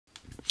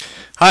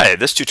Hi,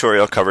 this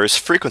tutorial covers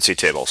frequency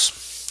tables.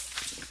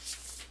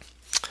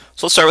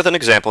 So let's start with an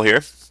example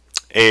here.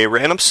 A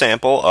random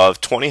sample of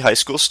 20 high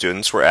school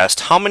students were asked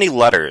how many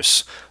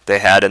letters they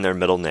had in their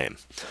middle name.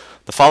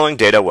 The following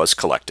data was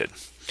collected.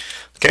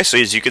 Okay, so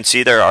as you can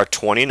see, there are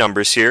 20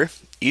 numbers here.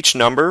 Each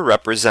number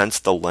represents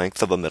the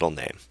length of a middle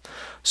name.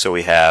 So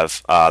we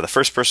have the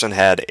first person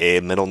had a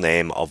middle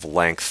name of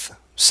length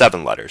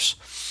 7 letters.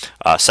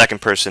 Second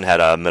person had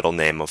a middle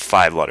name of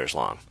 5 letters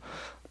long,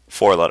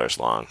 4 letters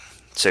long,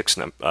 6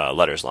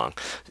 letters long.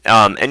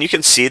 And you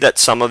can see that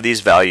some of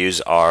these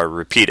values are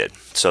repeated.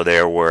 So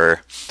there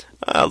were,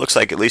 looks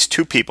like at least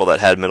 2 people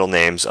that had middle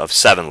names of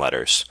 7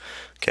 letters.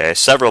 Okay,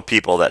 several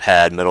people that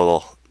had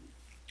middle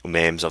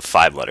names of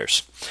 5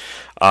 letters.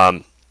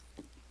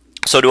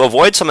 So to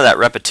avoid some of that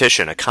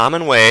repetition, a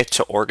common way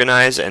to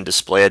organize and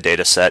display a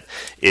data set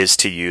is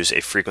to use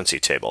a frequency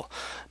table.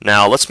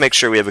 Now let's make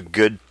sure we have a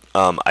good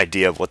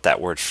idea of what that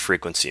word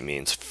frequency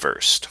means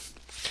first.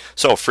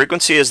 So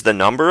frequency is the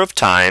number of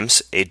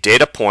times a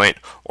data point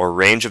or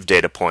range of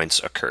data points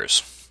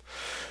occurs.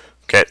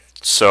 Okay,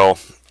 so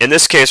in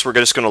this case we're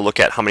just going to look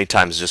at how many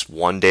times just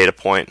one data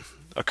point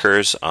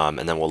occurs, and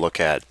then we'll look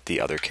at the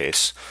other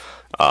case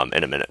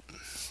in a minute.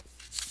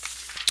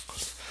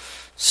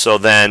 So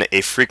then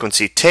a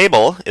frequency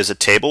table is a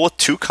table with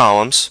 2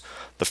 columns.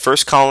 The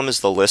first column is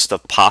the list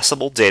of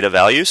possible data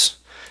values,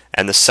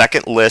 and the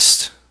second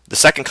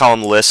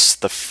column lists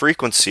the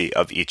frequency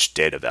of each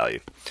data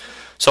value.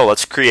 So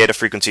let's create a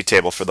frequency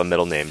table for the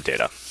middle name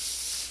data.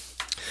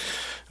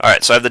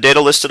 Alright, so I have the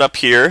data listed up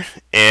here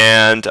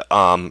and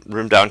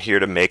room down here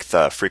to make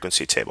the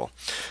frequency table.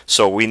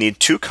 So we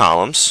need 2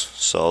 columns,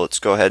 so let's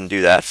go ahead and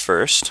do that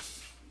first.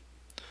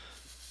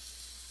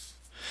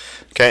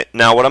 Okay,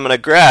 now what I'm going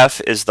to graph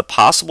is the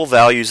possible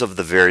values of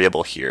the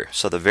variable here.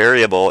 So the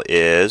variable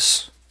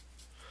is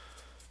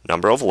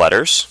number of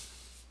letters.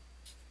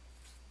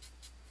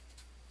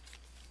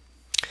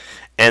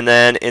 And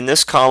then in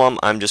this column,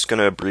 I'm just going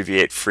to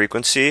abbreviate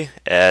frequency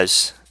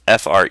as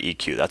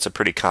FREQ. That's a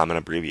pretty common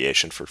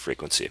abbreviation for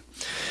frequency.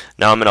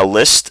 Now I'm going to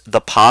list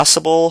the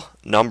possible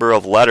number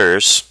of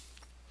letters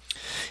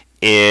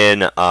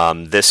in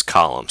this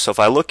column. So if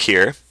I look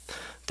here,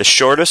 the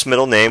shortest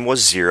middle name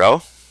was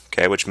 0,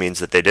 okay, which means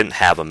that they didn't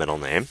have a middle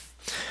name.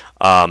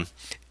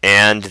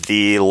 And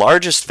the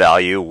largest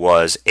value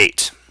was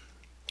 8.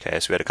 Okay,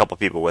 so we had a couple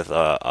people with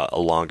a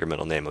longer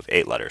middle name of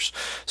 8 letters.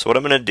 So what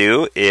I'm going to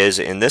do is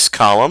in this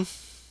column,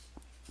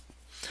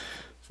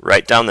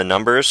 write down the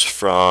numbers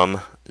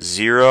from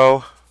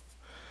 0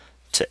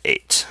 to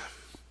 8.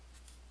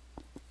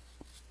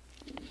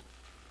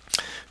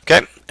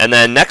 Okay, and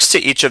then next to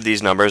each of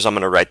these numbers, I'm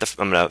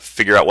going to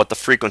figure out what the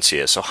frequency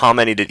is. So how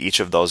many did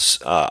each of those?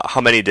 How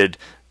many did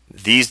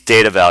these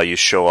data values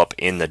show up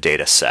in the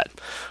data set?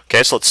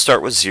 Okay, so let's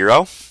start with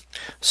 0.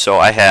 So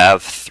I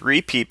have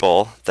 3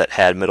 people that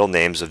had middle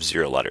names of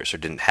 0 letters or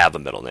didn't have a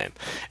middle name.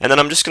 And then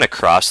I'm just going to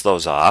cross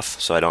those off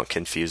so I don't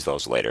confuse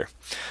those later.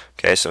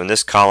 Okay, so in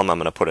this column I'm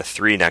going to put a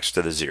 3 next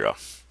to the 0.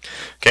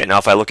 Okay, now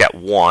if I look at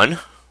 1,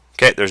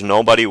 okay, there's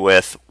nobody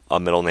with a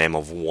middle name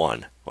of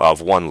 1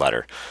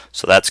 letter.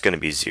 So that's going to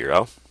be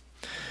 0.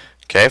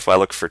 Okay, if I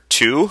look for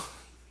 2,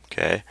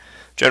 okay,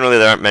 generally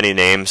there aren't many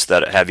names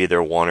that have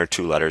either 1 or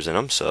 2 letters in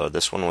them, so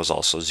this one was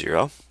also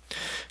 0.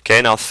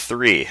 Okay, now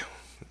 3.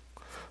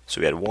 So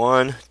we had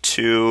 1,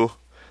 2,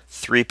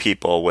 3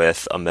 people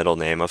with a middle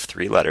name of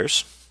 3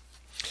 letters.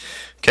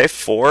 Okay,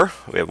 4,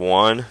 we have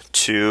 1,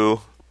 2,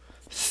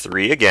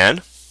 3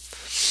 again.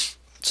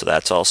 So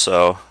that's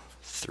also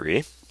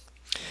 3.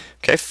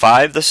 Okay,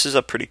 5, this is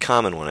a pretty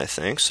common one, I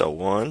think. So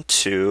 1,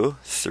 2,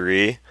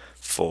 3,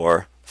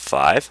 4,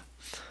 5.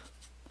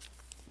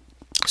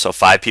 So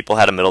 5 people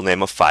had a middle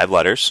name of 5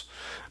 letters.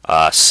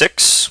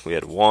 6, we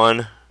had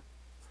 1,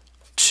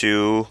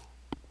 2,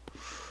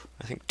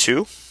 I think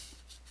 2.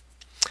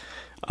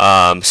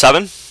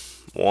 7,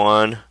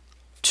 1,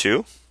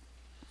 2,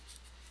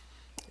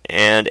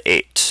 and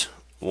 8,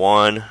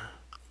 1,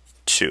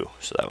 2.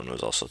 So that one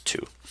was also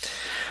 2.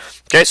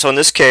 Okay, so in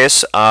this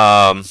case,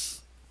 now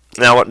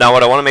what I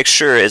want to make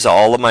sure is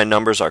all of my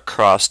numbers are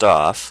crossed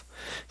off.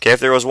 Okay, if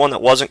there was one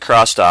that wasn't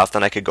crossed off,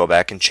 then I could go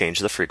back and change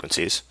the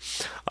frequencies.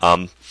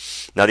 Now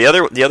the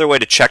other way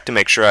to check to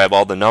make sure I have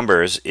all the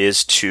numbers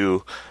is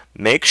to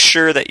make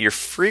sure that your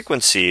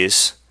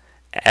frequencies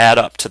add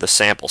up to the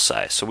sample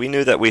size. So we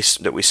knew that we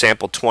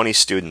sampled 20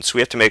 students.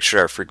 We have to make sure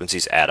our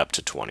frequencies add up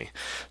to 20.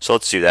 So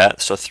let's do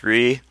that. So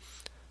 3,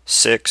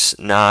 6,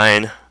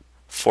 9,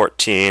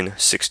 14,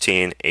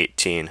 16,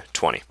 18,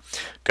 20.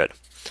 Good.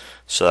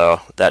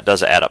 So that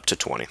does add up to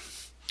 20.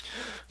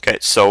 Okay,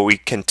 so we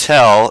can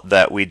tell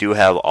that we do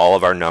have all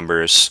of our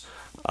numbers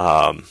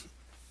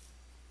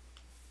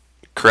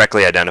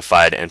correctly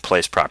identified and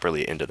placed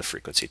properly into the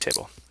frequency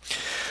table.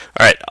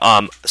 Alright,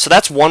 so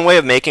that's one way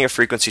of making a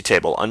frequency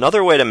table.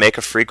 Another way to make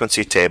a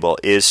frequency table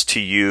is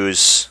to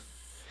use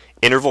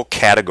interval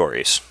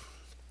categories.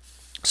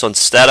 So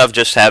instead of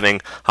just having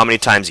how many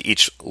times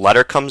each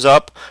letter comes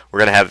up, we're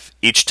going to have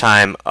each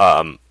time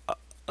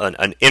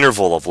an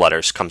interval of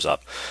letters comes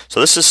up. So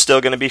this is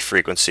still going to be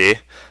frequency.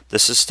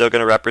 This is still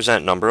going to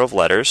represent number of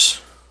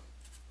letters.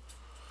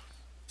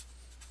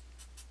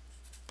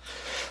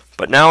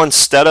 But now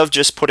instead of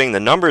just putting the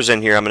numbers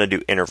in here, I'm going to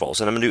do intervals.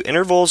 And I'm going to do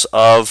intervals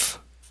of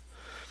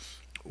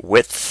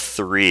width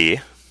 3.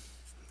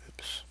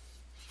 Oops.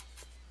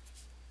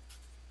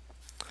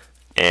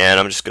 And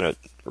I'm just going to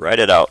write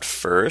it out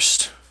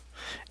first.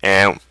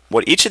 And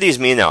what each of these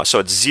mean now, so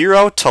it's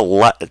 0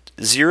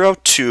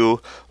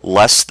 to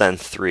less than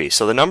 3.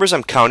 So the numbers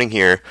I'm counting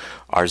here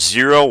are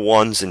 0,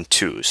 1s, and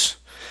 2s.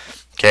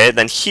 Okay,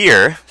 then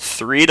here,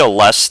 3 to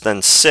less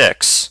than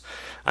 6.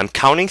 I'm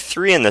counting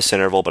 3 in this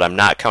interval, but I'm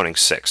not counting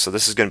 6. So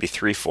this is going to be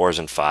 3, 4s,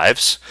 and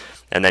 5s.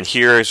 And then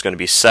here is going to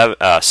be 6,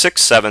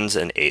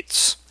 7s, and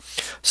 8s.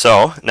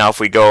 So now if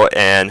we go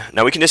and,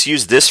 now we can just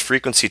use this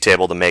frequency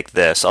table to make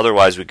this.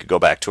 Otherwise we could go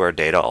back to our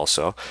data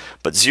also.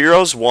 But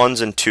 0s,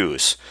 1s, and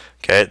 2s.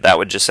 Okay, that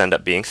would just end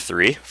up being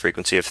 3,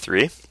 frequency of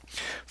 3.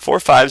 4,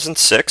 5s, and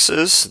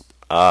 6s,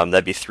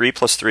 that'd be 3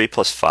 plus 3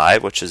 plus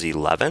 5, which is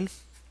 11.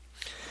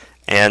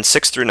 And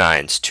 6 through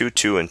 9s, 2,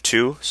 2, and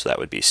 2, so that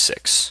would be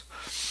 6.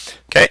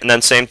 Okay, and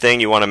then same thing,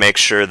 you want to make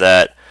sure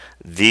that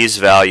these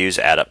values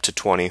add up to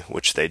 20,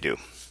 which they do.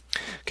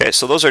 Okay,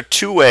 so those are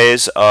two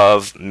ways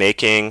of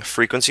making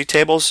frequency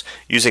tables,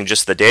 using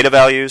just the data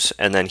values,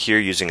 and then here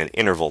using an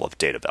interval of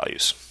data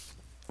values.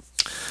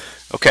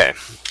 Okay,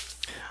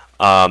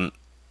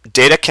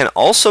 data can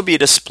also be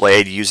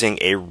displayed using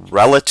a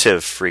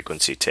relative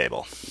frequency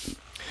table.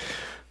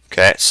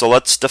 Okay, so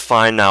let's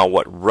define now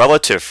what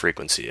relative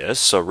frequency is.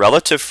 So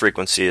relative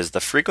frequency is the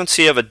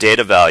frequency of a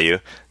data value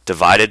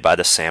divided by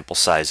the sample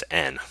size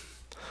n.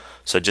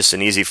 So just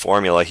an easy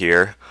formula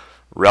here.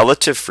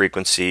 Relative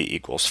frequency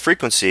equals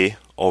frequency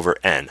over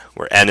n,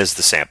 where n is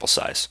the sample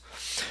size.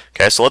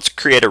 Okay, so let's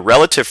create a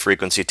relative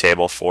frequency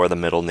table for the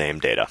middle name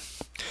data.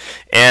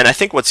 And I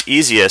think what's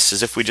easiest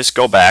is if we just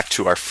go back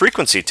to our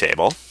frequency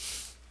table,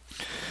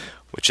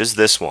 which is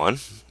this one,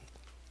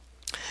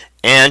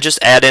 and just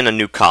add in a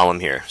new column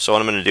here. So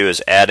what I'm going to do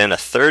is add in a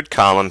third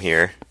column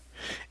here,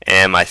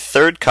 and my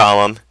third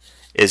column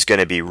is going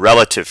to be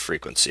relative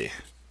frequency.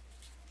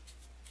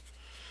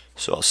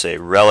 So I'll say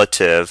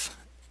relative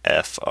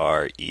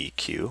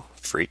F-R-E-Q,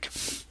 freak.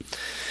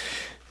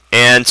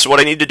 And so what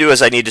I need to do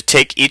is I need to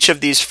take each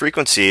of these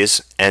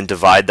frequencies and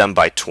divide them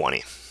by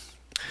 20.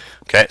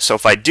 Okay, so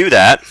if I do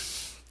that,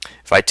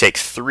 if I take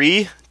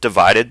 3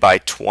 divided by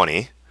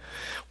 20,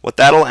 what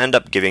that'll end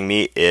up giving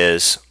me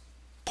is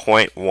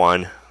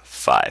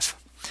 0.15.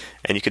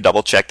 And you can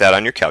double check that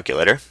on your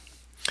calculator.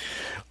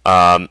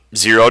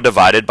 0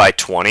 divided by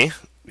 20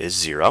 is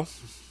 0.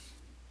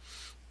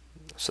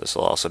 So this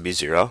will also be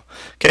 0.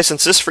 Okay,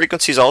 since this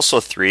frequency is also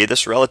 3,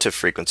 this relative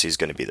frequency is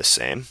going to be the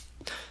same.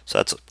 So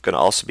that's going to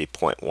also be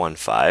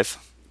 0.15.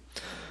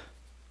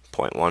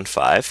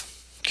 0.15.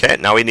 Okay,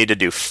 now we need to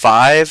do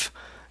 5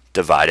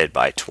 divided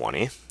by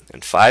 20.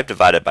 And 5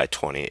 divided by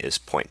 20 is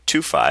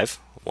 0.25,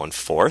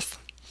 1/4.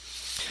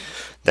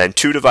 Then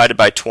 2 divided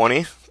by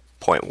 20,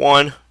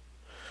 0.1,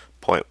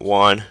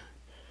 0.1,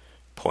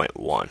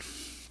 0.1.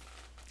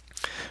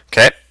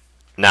 Okay,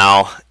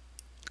 now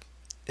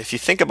if you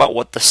think about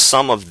what the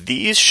sum of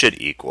these should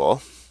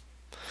equal,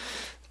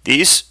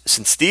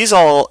 since these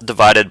all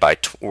divided by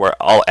were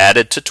all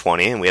added to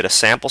 20 and we had a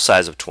sample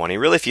size of 20,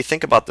 really if you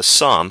think about the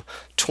sum,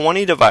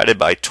 20 divided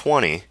by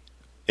 20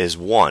 is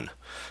 1.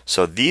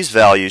 So these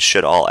values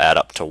should all add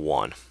up to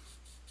 1.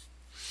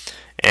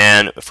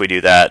 And if we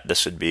do that,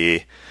 this would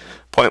be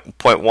 0.15,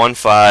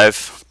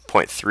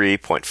 0.3,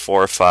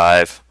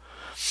 0.45,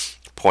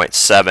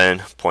 0.7,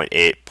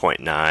 0.8,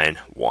 0.9,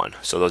 1.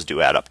 So those do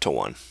add up to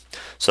 1.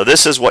 So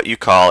this is what you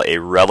call a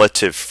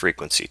relative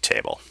frequency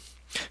table.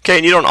 Okay,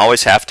 and you don't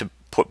always have to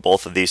put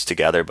both of these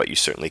together, but you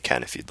certainly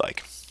can if you'd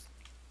like.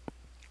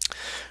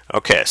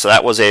 Okay, so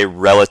that was a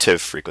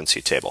relative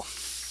frequency table.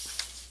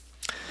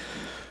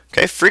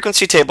 Okay,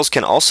 frequency tables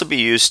can also be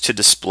used to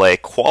display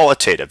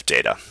qualitative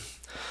data.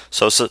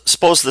 So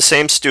suppose the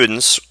same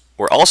students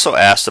were also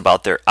asked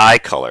about their eye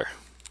color.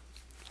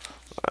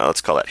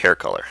 Let's call that hair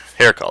color.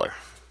 Hair color.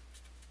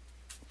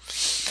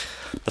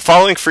 The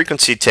following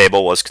frequency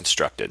table was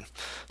constructed.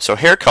 So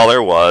hair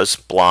color was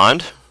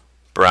blonde,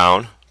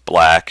 brown,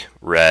 black,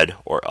 red,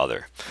 or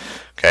other.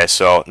 Okay,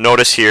 so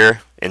notice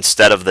here,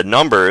 instead of the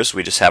numbers,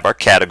 we just have our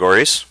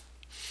categories.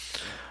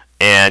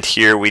 And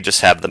here we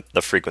just have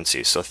the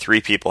frequencies. So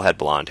 3 people had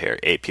blonde hair,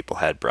 8 people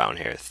had brown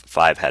hair,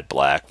 5 had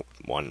black,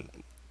 1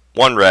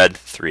 red,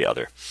 3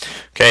 other.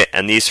 Okay,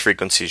 and these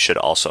frequencies should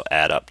also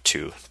add up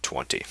to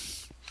 20.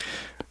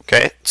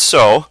 Okay,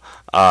 so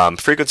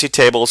frequency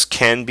tables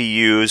can be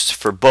used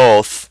for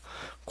both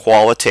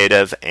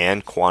qualitative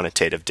and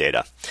quantitative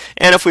data.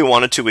 And if we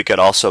wanted to, we could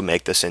also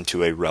make this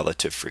into a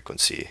relative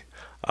frequency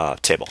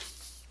table.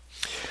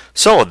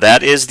 So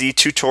that is the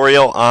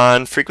tutorial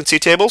on frequency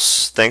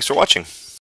tables. Thanks for watching.